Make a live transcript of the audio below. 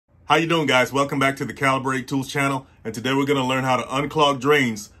How you doing, guys? Welcome back to the Calibrate Tools channel, and today we're going to learn how to unclog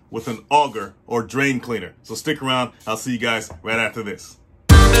drains with an auger or drain cleaner. So stick around. I'll see you guys right after this.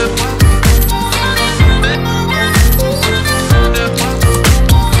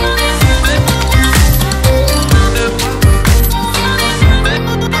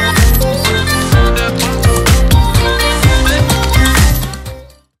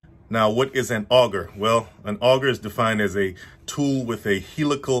 Now, what is an auger? Well, an auger is defined as a tool with a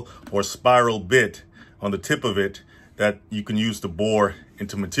helical or spiral bit on the tip of it that you can use to bore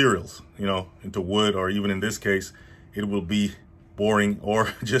into materials, into wood, or even in this case, it will be boring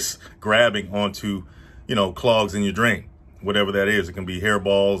or just grabbing onto, clogs in your drain, whatever that is. It can be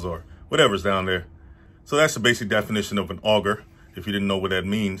hairballs or whatever's down there. So that's the basic definition of an auger, if you didn't know what that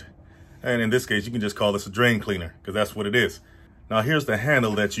means. And in this case, you can just call this a drain cleaner because that's what it is. Now here's the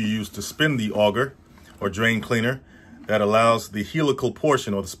handle that you use to spin the auger or drain cleaner that allows the helical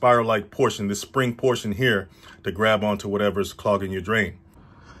portion or the spiral-like portion, this spring portion here, to grab onto whatever's clogging your drain.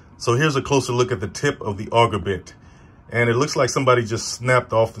 So here's a closer look at the tip of the auger bit. And it looks like somebody just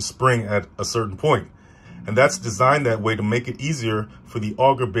snapped off the spring at a certain point. And that's designed that way to make it easier for the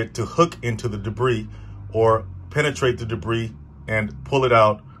auger bit to hook into the debris or penetrate the debris and pull it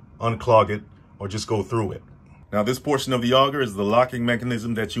out, unclog it, or just go through it. Now, this portion of the auger is the locking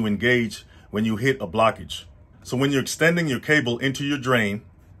mechanism that you engage when you hit a blockage. So when you're extending your cable into your drain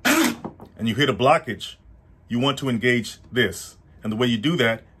and you hit a blockage, you want to engage this. And the way you do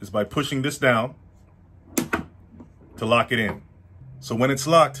that is by pushing this down to lock it in. So when it's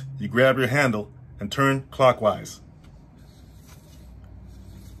locked, you grab your handle and turn clockwise.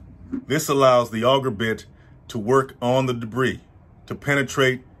 This allows the auger bit to work on the debris, to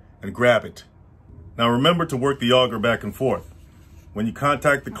penetrate and grab it. Now remember to work the auger back and forth. When you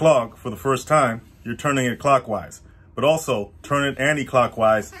contact the clog for the first time, you're turning it clockwise, but also turn it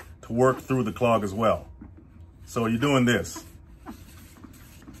anti-clockwise to work through the clog as well. So you're doing this.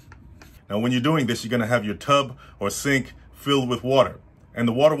 Now when you're doing this, you're going to have your tub or sink filled with water, and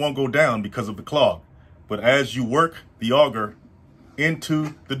the water won't go down because of the clog. But as you work the auger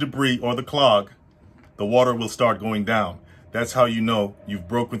into the debris or the clog, the water will start going down. That's how you know you've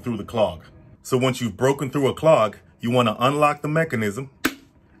broken through the clog. So once you've broken through a clog, you want to unlock the mechanism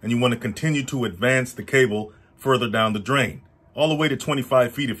and you want to continue to advance the cable further down the drain, all the way to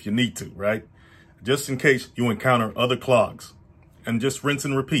 25 feet if you need to, right? Just in case you encounter other clogs, and just rinse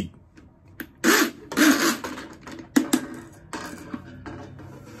and repeat.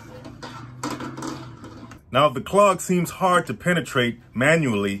 Now, if the clog seems hard to penetrate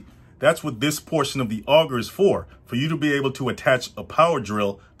manually, that's what this portion of the auger is for you to be able to attach a power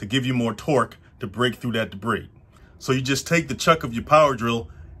drill to give you more torque to break through that debris. So you just take the chuck of your power drill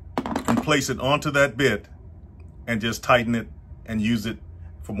and place it onto that bit and just tighten it and use it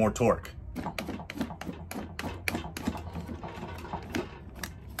for more torque.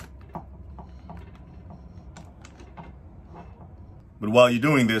 But while you're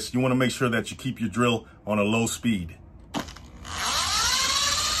doing this, you want to make sure that you keep your drill on a low speed.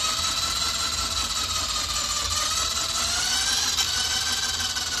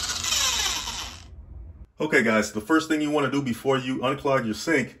 Okay guys, the first thing you want to do before you unclog your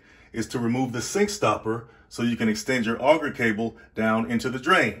sink is to remove the sink stopper so you can extend your auger cable down into the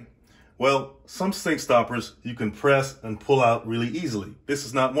drain. Well, some sink stoppers you can press and pull out really easily. This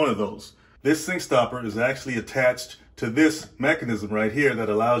is not one of those. This sink stopper is actually attached to this mechanism right here that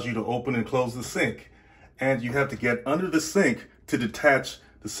allows you to open and close the sink. And you have to get under the sink to detach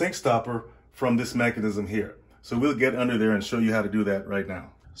the sink stopper from this mechanism here. So we'll get under there and show you how to do that right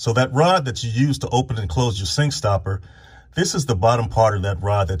now. So that rod that you use to open and close your sink stopper, this is the bottom part of that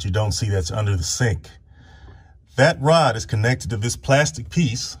rod that you don't see that's under the sink. That rod is connected to this plastic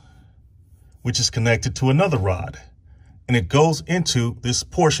piece, which is connected to another rod. And it goes into this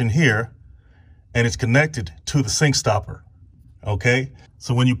portion here, and it's connected to the sink stopper. Okay?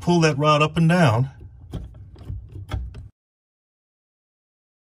 So when you pull that rod up and down,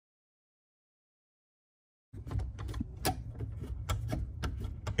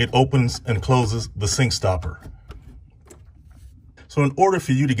 it opens and closes the sink stopper. So in order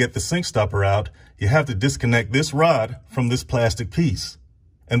for you to get the sink stopper out, you have to disconnect this rod from this plastic piece.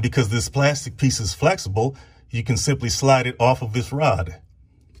 And because this plastic piece is flexible, you can simply slide it off of this rod.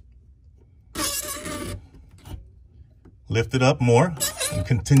 Lift it up more and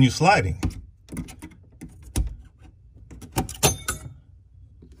continue sliding.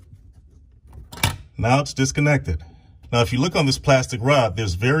 Now it's disconnected. Now, if you look on this plastic rod,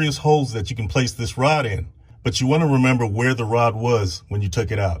 there's various holes that you can place this rod in, but you want to remember where the rod was when you took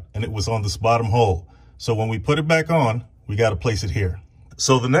it out, and it was on this bottom hole. So when we put it back on, we got to place it here.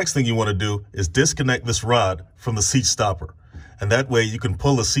 So the next thing you want to do is disconnect this rod from the seat stopper. And that way you can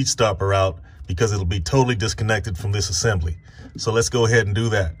pull the seat stopper out because it'll be totally disconnected from this assembly. So let's go ahead and do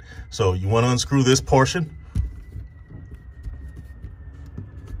that. So you want to unscrew this portion.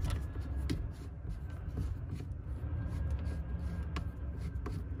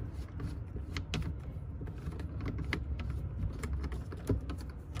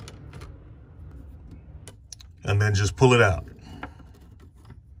 And then just pull it out.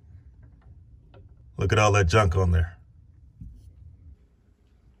 Look at all that junk on there.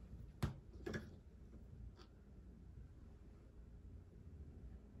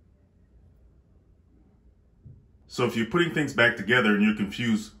 So if you're putting things back together and you're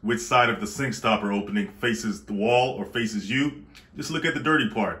confused which side of the sink stopper opening faces the wall or faces you, just look at the dirty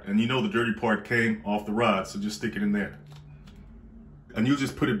part, and you know the dirty part came off the rod, so just stick it in there. And you'll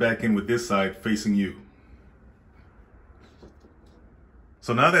just put it back in with this side facing you.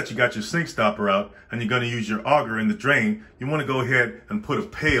 So now that you got your sink stopper out and you're going to use your auger in the drain, you want to go ahead and put a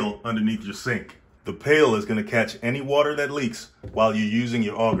pail underneath your sink. The pail is going to catch any water that leaks while you're using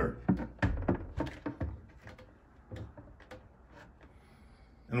your auger.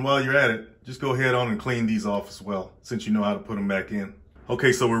 And while you're at it, just go ahead on and clean these off as well, since you know how to put them back in.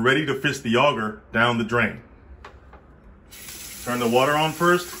 Okay, so we're ready to fish the auger down the drain. Turn the water on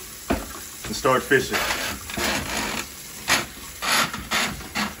first and start fishing.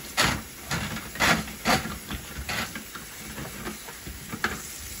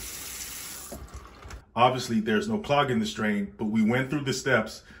 Obviously, there's no clog in this drain, but we went through the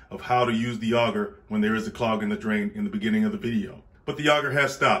steps of how to use the auger when there is a clog in the drain in the beginning of the video. But the auger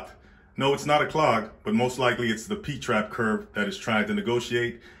has stopped. No, it's not a clog, but most likely it's the P-trap curve that is trying to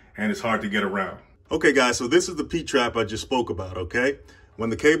negotiate and it's hard to get around. Okay, guys, so this is the P-trap I just spoke about, okay?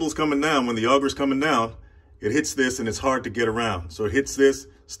 When the cable's coming down, when the auger's coming down, it hits this and it's hard to get around. So it hits this,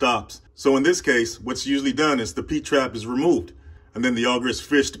 stops. So in this case, what's usually done is the P-trap is removed, and then the auger is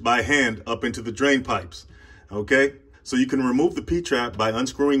fished by hand up into the drain pipes, okay? So you can remove the P-trap by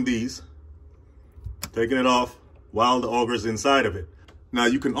unscrewing these, taking it off while the auger is inside of it. Now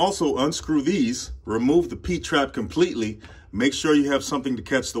you can also unscrew these, remove the P-trap completely, make sure you have something to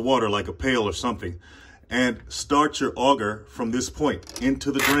catch the water like a pail or something, and start your auger from this point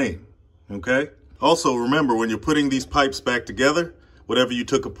into the drain, okay? Also remember, when you're putting these pipes back together, whatever you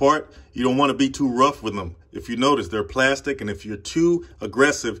took apart, you don't want to be too rough with them. If you notice, they're plastic, and if you're too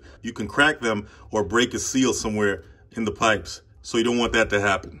aggressive, you can crack them or break a seal somewhere in the pipes. So you don't want that to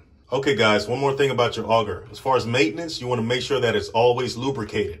happen. Okay, guys, one more thing about your auger. As far as maintenance, you want to make sure that it's always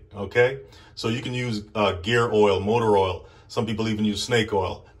lubricated, okay? So you can use gear oil, motor oil. Some people even use snake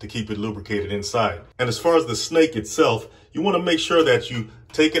oil to keep it lubricated inside. And as far as the snake itself, you want to make sure that you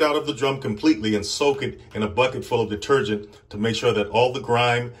take it out of the drum completely and soak it in a bucket full of detergent to make sure that all the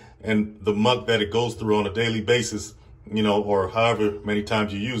grime and the muck that it goes through on a daily basis, you know, or however many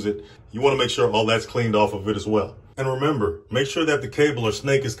times you use it, you want to make sure all that's cleaned off of it as well. And remember, make sure that the cable or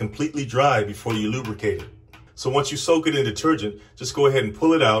snake is completely dry before you lubricate it. So once you soak it in detergent, just go ahead and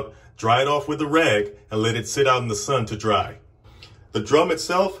pull it out, dry it off with a rag, and let it sit out in the sun to dry. The drum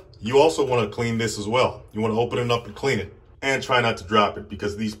itself, you also want to clean this as well. You want to open it up and clean it. And try not to drop it,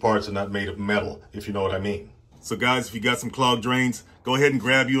 because these parts are not made of metal, if you know what I mean. So guys, if you got some clogged drains, go ahead and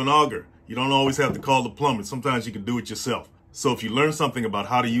grab you an auger. You don't always have to call the plumber. Sometimes you can do it yourself. So if you learn something about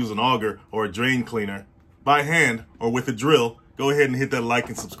how to use an auger or a drain cleaner by hand or with a drill, go ahead and hit that like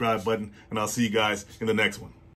and subscribe button, and I'll see you guys in the next one.